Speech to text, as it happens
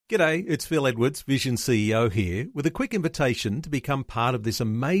G'day, it's Phil Edwards, Vision CEO here, with a quick invitation to become part of this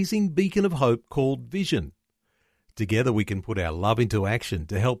amazing beacon of hope called Vision. Together we can put our love into action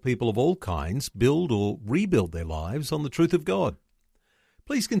to help people of all kinds build or rebuild their lives on the truth of God.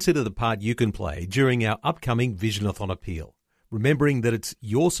 Please consider the part you can play during our upcoming Visionathon appeal, remembering that it's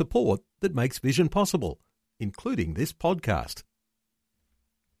your support that makes Vision possible, including this podcast.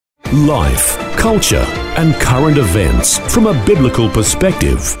 Life, culture, and current events from a biblical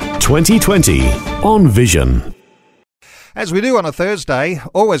perspective. 2020 on Vision. As we do on a Thursday,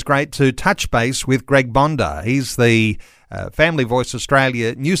 always great to touch base with Greg Bondar. He's the Family Voice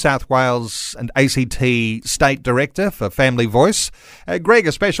Australia, New South Wales and ACT State Director for Family Voice. Greg,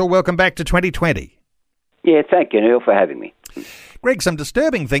 a special welcome back to 2020. Yeah, thank you, Neil, for having me. Greg, some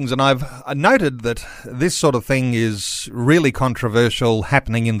disturbing things, and I've noted that this sort of thing is really controversial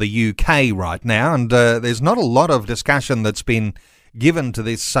happening in the UK right now, and there's not a lot of discussion that's been given to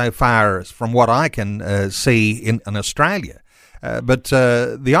this so far from what I can see in Australia. But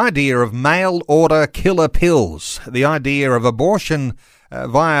the idea of mail-order killer pills, the idea of abortion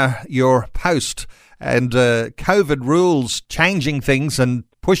via your post, and COVID rules changing things and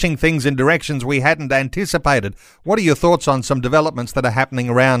pushing things in directions we hadn't anticipated. What are your thoughts on some developments that are happening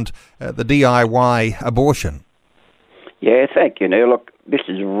around the DIY abortion? Yeah, thank you, Neil. Look, this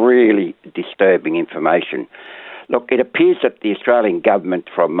is really disturbing information. Look, it appears that the Australian government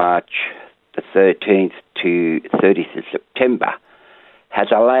from March the 13th to 30th of September has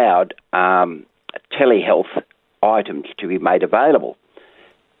allowed telehealth items to be made available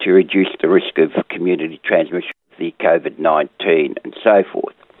to reduce the risk of community transmission of the COVID-19 and so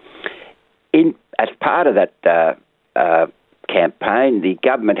forth. As part of that campaign, the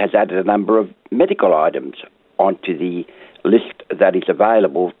government has added a number of medical items onto the list that is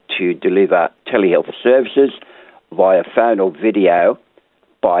available to deliver telehealth services via phone or video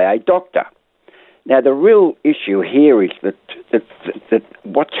by a doctor. Now, the real issue here is that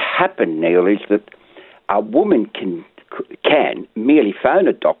what's happened, Neil, is that a woman can merely phone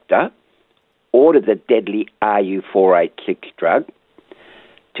a doctor, order the deadly RU486 drug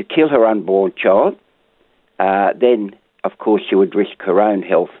to kill her unborn child. Then, of course, she would risk her own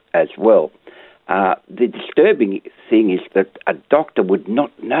health as well. The disturbing thing is that a doctor would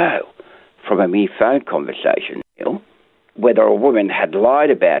not know from a mere phone conversation, whether a woman had lied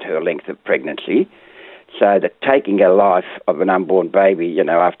about her length of pregnancy, so that taking a life of an unborn baby,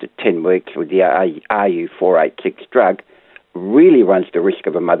 after 10 weeks with the RU486 drug really runs the risk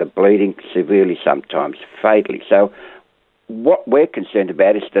of a mother bleeding severely, sometimes fatally. So what we're concerned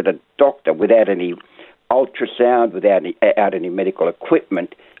about is that a doctor, without any ultrasound, without any medical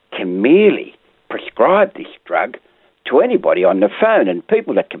equipment, can merely prescribe this drug to anybody on the phone. And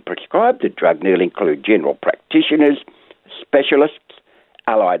people that can prescribe the drug nearly include general practitioners, specialists,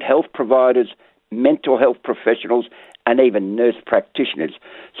 allied health providers, mental health professionals, and even nurse practitioners.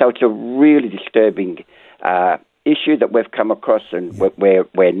 So it's a really disturbing issue that we've come across, and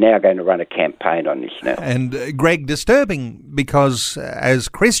we're now going to run a campaign on this now. And Greg, disturbing because as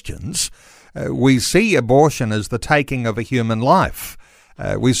Christians, we see abortion as the taking of a human life.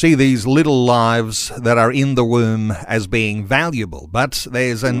 We see these little lives that are in the womb as being valuable, but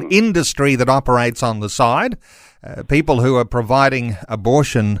there's an industry that operates on the side, people who are providing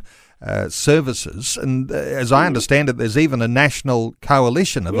abortion services, and as I understand it, there's even a national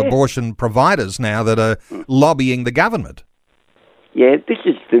coalition of abortion providers now that are lobbying the government. Yeah, this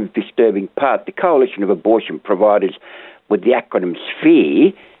is the disturbing part. The Coalition of Abortion Providers, with the acronym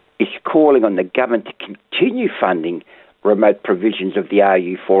SPHERE, is calling on the government to continue funding remote provisions of the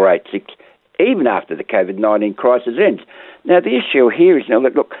RU486 even after the COVID-19 crisis ends. Now, the issue here is,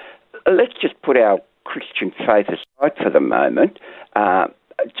 look, let's just put our Christian faith aside for the moment.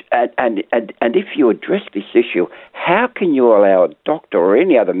 And if you address this issue, how can you allow a doctor or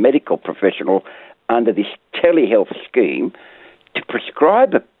any other medical professional under this telehealth scheme to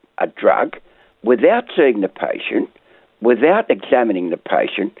prescribe a drug without seeing the patient, without examining the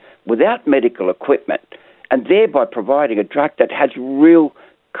patient, without medical equipment, and thereby providing a drug that has real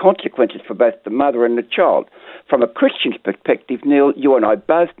consequences for both the mother and the child? From a Christian's perspective, Neil, you and I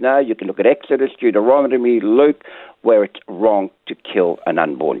both know, you can look at Exodus, Deuteronomy, Luke, where it's wrong to kill an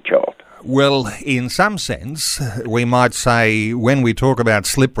unborn child. Well, in some sense, we might say when we talk about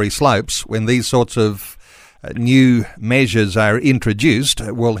slippery slopes, when these sorts of new measures are introduced,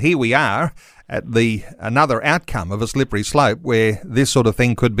 well, here we are at another outcome of a slippery slope where this sort of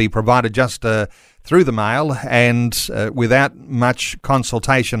thing could be provided just through the mail and without much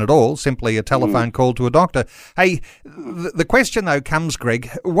consultation at all, simply a telephone call to a doctor. Hey, the question though comes, Greg,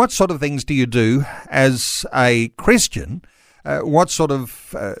 what sort of things do you do as a Christian What sort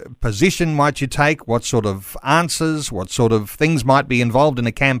of position might you take? What sort of answers? What sort of things might be involved in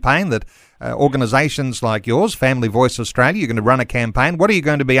a campaign that organisations like yours, Family Voice Australia, you're going to run a campaign. What are you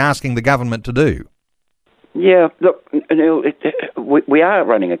going to be asking the government to do? Yeah, look, Neil, we are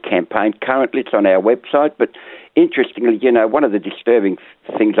running a campaign currently. It's on our website, but interestingly, one of the disturbing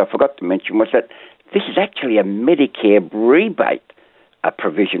things I forgot to mention was that this is actually a Medicare rebate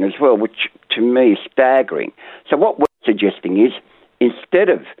provision as well, which to me is staggering. So what we're suggesting is, instead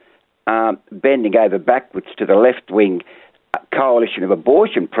of bending over backwards to the left-wing coalition of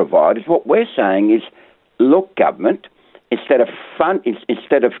abortion providers, what we're saying is, look, government, instead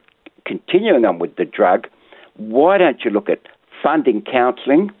of continuing on with the drug, why don't you look at funding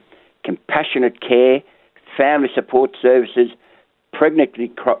counselling, compassionate care, family support services,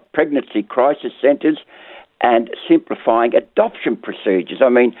 pregnancy crisis centres, and simplifying adoption procedures. I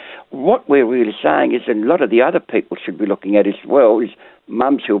mean, what we're really saying is, and a lot of the other people should be looking at as well, is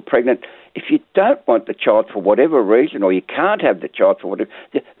mums who are pregnant. If you don't want the child for whatever reason, or you can't have the child for whatever,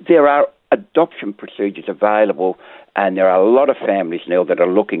 there are adoption procedures available, and there are a lot of families now that are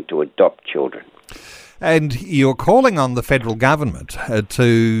looking to adopt children. And you're calling on the federal government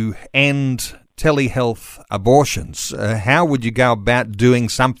to end telehealth abortions. How would you go about doing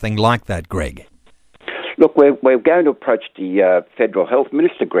something like that, Greg? Look, we're going to approach the Federal Health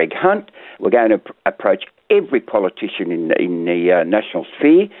Minister, Greg Hunt. We're going to approach every politician in the national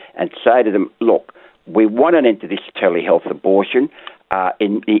sphere and say to them, look, we want an end to this telehealth abortion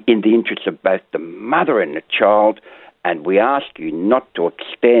in the interests of both the mother and the child, and we ask you not to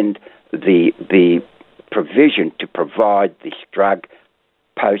extend the provision to provide this drug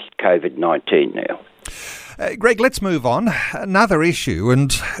post-COVID-19 now. Greg, let's move on. Another issue,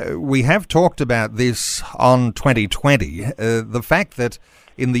 and we have talked about this on 2020, the fact that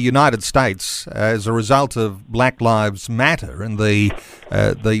in the United States, as a result of Black Lives Matter and the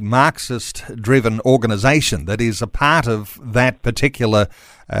Marxist-driven organisation that is a part of that particular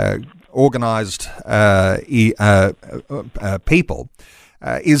organised people,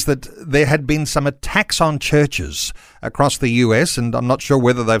 is that there had been some attacks on churches across the US, and I'm not sure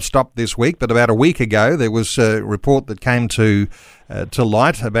whether they've stopped this week, but about a week ago there was a report that came to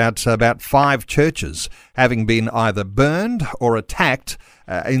light about 5 churches having been either burned or attacked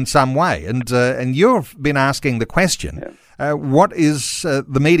in some way. And you've been asking the question, what is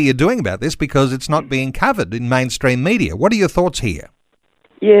the media doing about this, because it's not being covered in mainstream media? What are your thoughts here?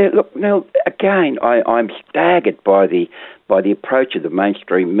 Yeah, look, Neil, again, I'm staggered by the approach of the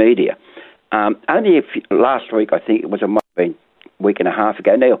mainstream media. Only last week, I think it might have been a week and a half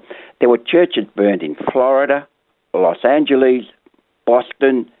ago, Neil, there were churches burned in Florida, Los Angeles,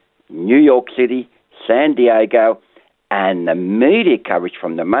 Boston, New York City, San Diego, and the media coverage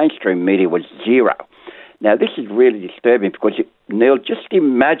from the mainstream media was zero. Now, this is really disturbing because, Neil, just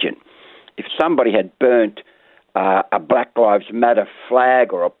imagine if somebody had burnt a Black Lives Matter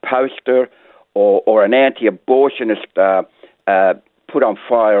flag or a poster or an anti-abortionist put on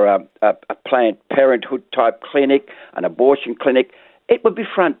fire a Planned Parenthood type clinic, an abortion clinic, it would be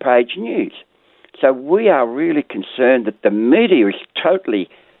front page news. So we are really concerned that the media is totally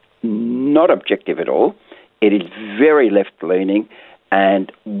not objective at all. It is very left-leaning,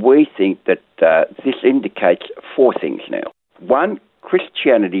 and we think that this indicates 4 things now. 1,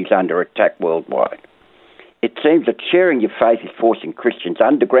 Christianity is under attack worldwide. It seems that sharing your faith is forcing Christians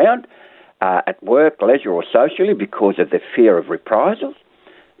underground at work, leisure or socially because of the fear of reprisals.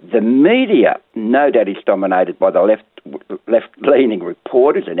 The media, no doubt, is dominated by the left-leaning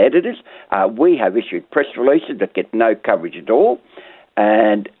reporters and editors. We have issued press releases that get no coverage at all,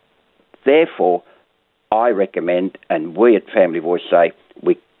 and therefore I recommend, and we at Family Voice say,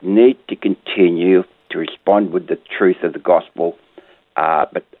 we need to continue to respond with the truth of the gospel,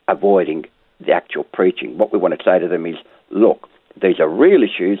 but avoiding the actual preaching. What we want to say to them is, look, these are real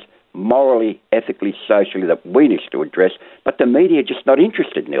issues, morally, ethically, socially, that we need to address, but the media are just not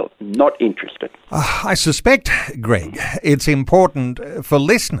interested, Neil, not interested. I suspect, Greg, it's important for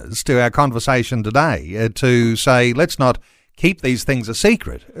listeners to our conversation today to say, let's not keep these things a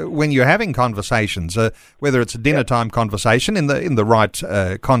secret. When you're having conversations, whether it's a dinner time conversation in the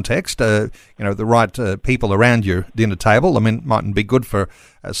right context, the right people around your dinner table. I mean, it mightn't be good for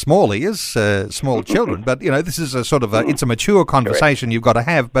small ears, small children, but this is a sort of it's a mature conversation you've got to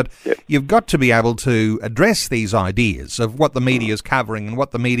have. But you've got to be able to address these ideas of what the media is covering and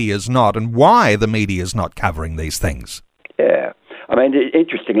what the media is not, and why the media is not covering these things. Yeah. I mean,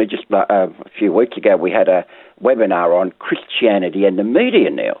 interestingly, just a few weeks ago, we had a webinar on Christianity and the media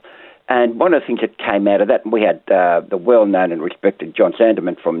now. And one of the things that came out of that, we had the well-known and respected John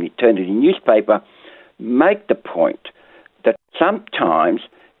Sandeman from the Eternity newspaper make the point that sometimes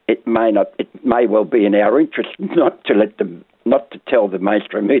it may well be in our interest not to tell the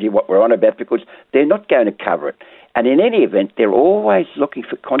mainstream media what we're on about, because they're not going to cover it. And in any event, they're always looking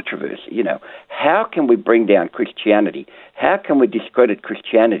for controversy. How can we bring down Christianity? How can we discredit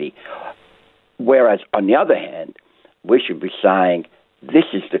Christianity? Whereas, on the other hand, we should be saying, this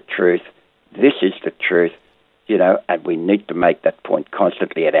is the truth, and we need to make that point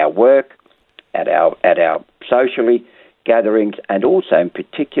constantly at our work, at our socially gatherings, and also in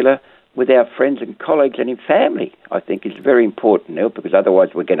particular with our friends and colleagues and in family. I think is very important, Neil, because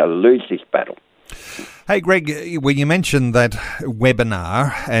otherwise we're going to lose this battle. Hey, Greg, when you mentioned that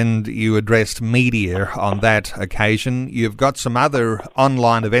webinar and you addressed media on that occasion, you've got some other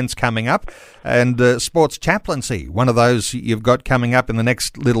online events coming up, and sports chaplaincy, one of those you've got coming up in the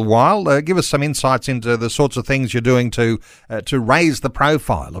next little while. Give us some insights into the sorts of things you're doing to raise the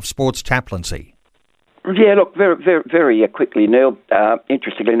profile of sports chaplaincy. Yeah, look, very, very, very quickly, Neil.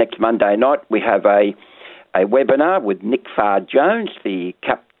 Interestingly, next Monday night we have a webinar with Nick Farr-Jones, who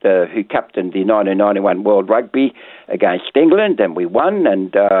captained the 1991 World Rugby against England, and we won,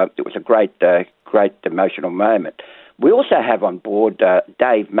 and it was a great emotional moment. We also have on board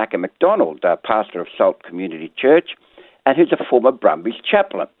Dave Macca-McDonald, pastor of Salt Community Church, and who's a former Brumbies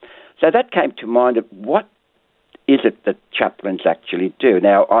chaplain. So that came to mind of what is it that chaplains actually do.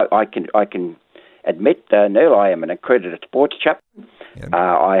 Now, I can admit, Neil, I am an accredited sports chaplain. Yep.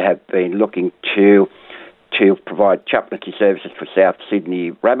 I have been looking to provide chaplaincy services for South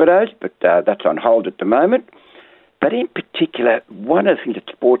Sydney Rabbitohs, but that's on hold at the moment. But in particular, one of the things that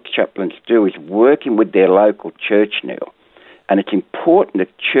sports chaplains do is working with their local church, Neil. And it's important that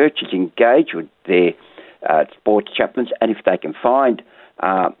churches engage with their sports chaplains, and if they can find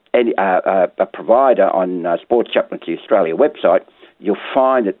a provider on Sports Chaplaincy Australia website, you'll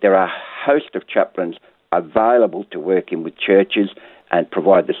find that there are a host of chaplains available to work in with churches and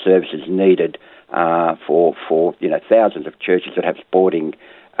provide the services needed for thousands of churches that have sporting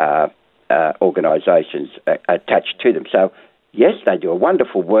organisations attached to them. So, yes, they do a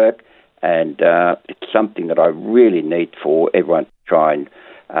wonderful work, and it's something that I really need for everyone to try and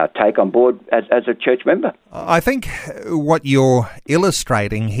take on board as a church member. I think what you're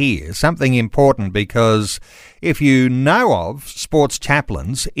illustrating here is something important, because if you know of sports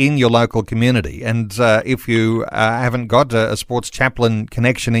chaplains in your local community, and if you haven't got a sports chaplain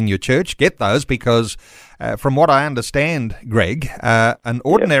connection in your church, get those, because from what I understand, Greg, an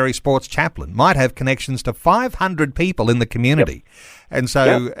ordinary sports chaplain might have connections to 500 people in the community. Yep. And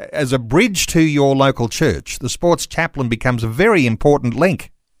so as a bridge to your local church, the sports chaplain becomes a very important link.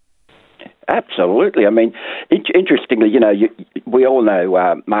 Absolutely. I mean, interestingly, we all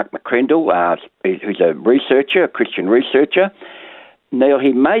know Mark McCrindle, who's a researcher, a Christian researcher. Neil,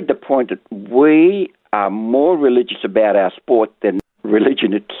 he made the point that we are more religious about our sport than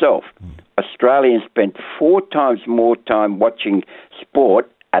religion itself. Australians spend 4 times more time watching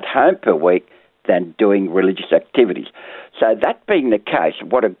sport at home per week than doing religious activities. So that being the case,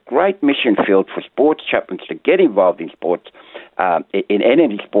 what a great mission field for sports chaplains to get involved in sports, in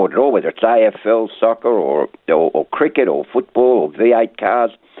any sport at all, whether it's AFL, soccer, or cricket, or football, or V8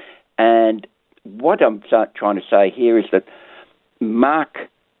 cars. And what I'm trying to say here is that Mark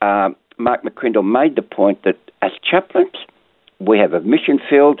McCrindle made the point that as chaplains, we have a mission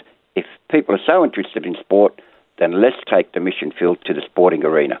field. If people are so interested in sport, then let's take the mission field to the sporting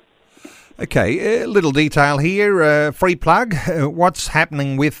arena. Okay, a little detail here, free plug. What's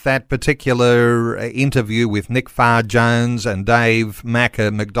happening with that particular interview with Nick Farr-Jones and Dave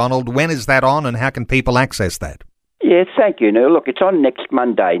Macca-McDonald? When is that on, and how can people access that? Yeah, thank you, Neil. Look, it's on next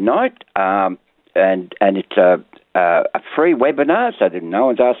Monday night, and it's a free webinar, so that no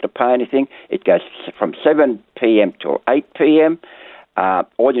one's asked to pay anything. It goes from 7 p.m. to 8 p.m.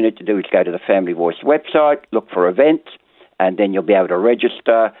 All you need to do is go to the Family Voice website, look for events, and then you'll be able to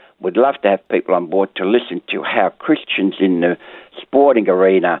register. We'd love to have people on board to listen to how Christians in the sporting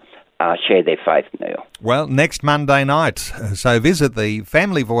arena share their faith, Neil. Well, next Monday night. So visit the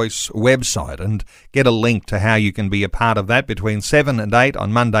Family Voice website and get a link to how you can be a part of that between 7 and 8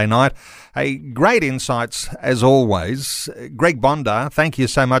 on Monday night. Hey, great insights as always. Greg Bondar, thank you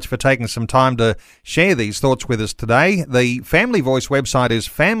so much for taking some time to share these thoughts with us today. The Family Voice website is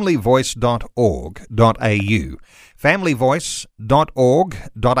familyvoice.org.au.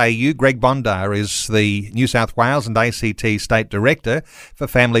 familyvoice.org.au. Greg Bondar is the New South Wales and ACT State Director for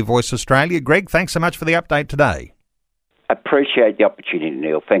Family Voice Australia. Greg, thanks so much for the update today. Appreciate the opportunity,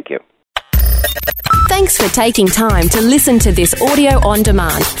 Neil. Thank you. Thanks for taking time to listen to this audio on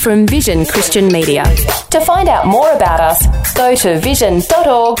demand from Vision Christian Media. To find out more about us, go to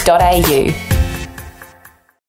vision.org.au.